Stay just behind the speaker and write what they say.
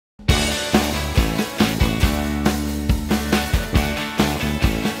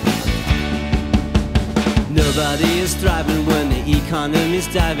Everybody is thriving when the economy's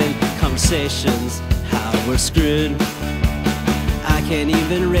diving. Conversations, how we're screwed. I can't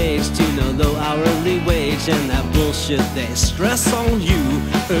even rage to no low hourly wage and that bullshit they stress on you.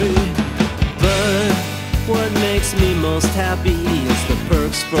 But what makes me most happy is the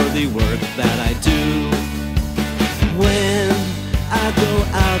perks for the work that I do. When I go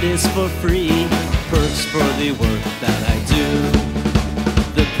out it's for free. Perks for the work that I do.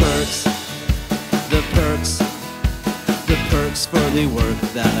 The perks, the perks, the perks for the work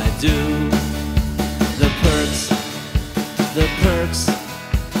that I do. The perks, the perks,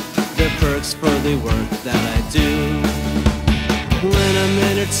 the perks for the work that I do. When I'm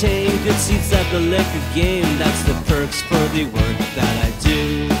entertained, good seats at the liquor game. That's the perks for the work that I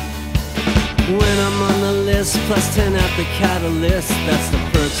do. When I'm on the list, plus 10 at the catalyst. That's the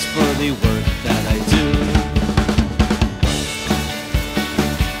perks for the work that I do.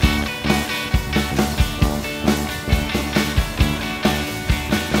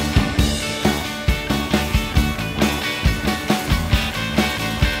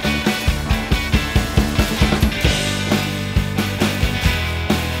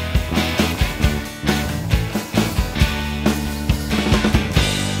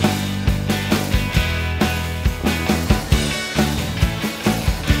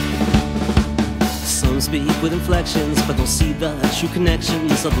 Speak with inflections, but don't see the true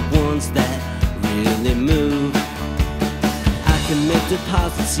connections of the ones that really move. I can make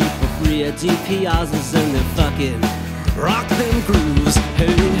deposits for free at DPRs and then fucking rock them grooves.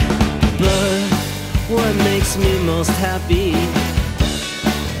 Hey, but what makes me most happy?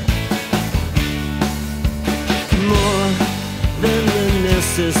 More than the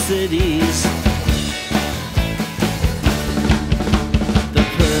necessities. The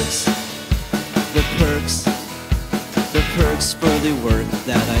perks, the perks, the perks for the work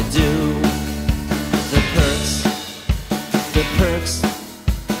that I do. The perks, the perks,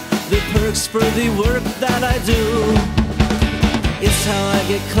 the perks for the work that I do. It's how I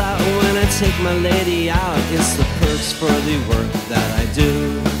get clout when I take my lady out. It's the perks for the work that I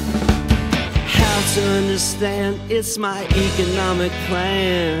do. How to understand, it's my economic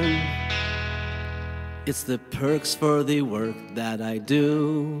plan. It's the perks for the work that I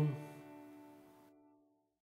do.